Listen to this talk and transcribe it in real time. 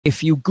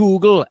If you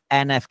Google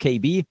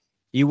NF-kB,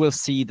 you will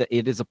see that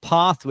it is a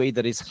pathway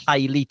that is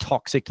highly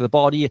toxic to the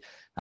body.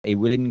 It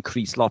will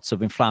increase lots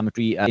of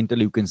inflammatory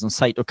interleukins and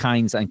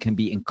cytokines and can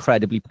be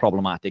incredibly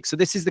problematic. So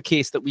this is the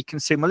case that we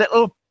consume a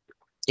little,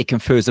 it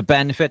confers a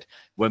benefit.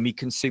 When we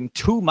consume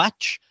too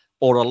much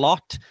or a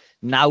lot,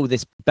 now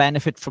this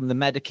benefit from the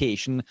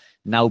medication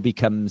now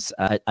becomes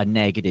a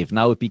negative.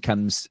 Now it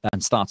becomes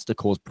and starts to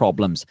cause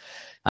problems.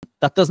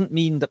 That doesn't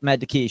mean that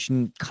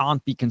medication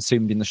can't be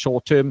consumed in the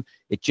short term.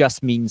 It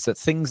just means that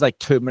things like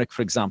turmeric,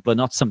 for example, are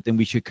not something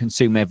we should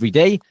consume every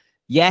day.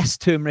 Yes,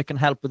 turmeric can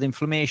help with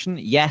inflammation.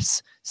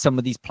 Yes, some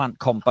of these plant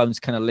compounds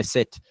can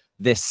elicit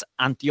this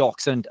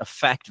antioxidant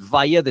effect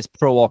via this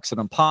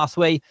pro-oxidant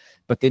pathway,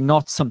 but they're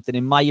not something,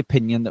 in my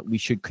opinion, that we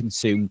should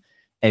consume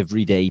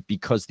every day,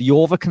 because the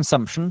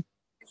overconsumption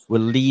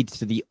will lead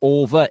to the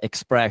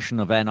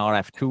overexpression of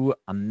NRF2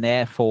 and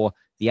therefore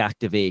the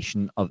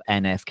activation of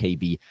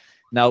NF-kB.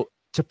 Now,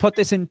 to put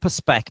this in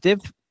perspective,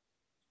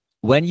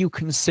 when you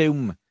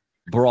consume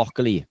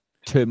broccoli,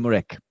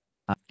 turmeric,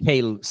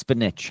 kale,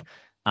 spinach,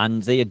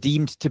 and they are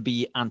deemed to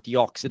be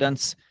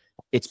antioxidants,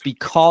 it's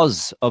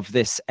because of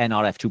this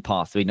NRF2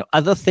 pathway. Now,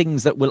 other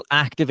things that will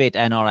activate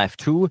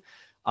NRF2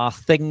 are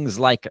things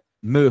like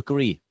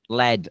mercury,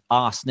 lead,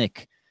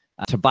 arsenic,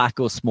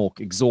 tobacco smoke,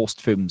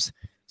 exhaust fumes.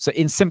 So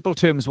in simple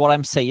terms, what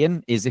I'm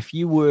saying is if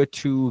you were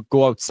to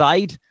go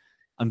outside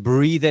and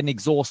breathe in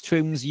exhaust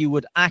fumes, you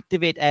would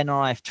activate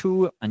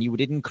NRF2 and you would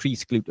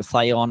increase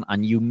glutathione,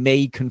 and you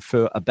may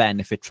confer a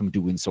benefit from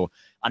doing so.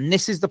 And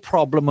this is the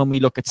problem when we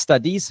look at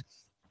studies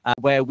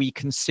where we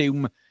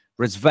consume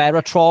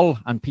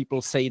resveratrol, and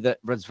people say that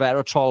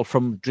resveratrol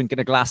from drinking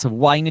a glass of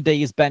wine a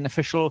day is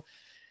beneficial.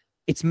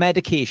 It's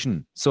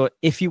medication. So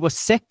if you were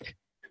sick,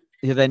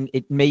 then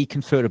it may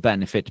confer a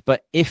benefit.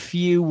 But if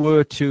you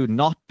were to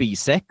not be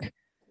sick,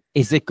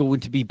 is it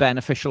going to be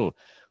beneficial?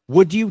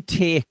 Would you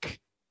take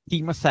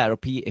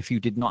chemotherapy if you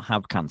did not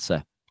have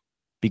cancer?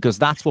 Because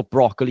that's what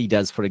broccoli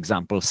does, for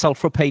example.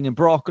 Sulforaphane in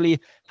broccoli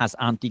has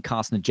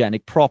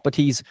anti-carcinogenic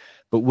properties,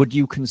 but would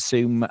you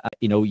consume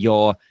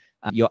your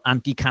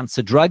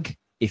anti-cancer drug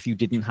if you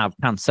didn't have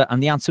cancer?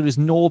 And the answer is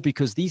no,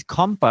 because these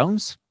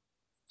compounds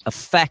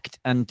affect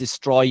and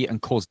destroy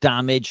and cause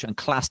damage and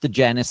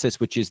clastogenesis,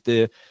 which is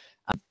the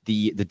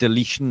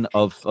deletion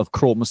of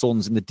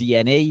chromosomes in the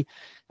DNA.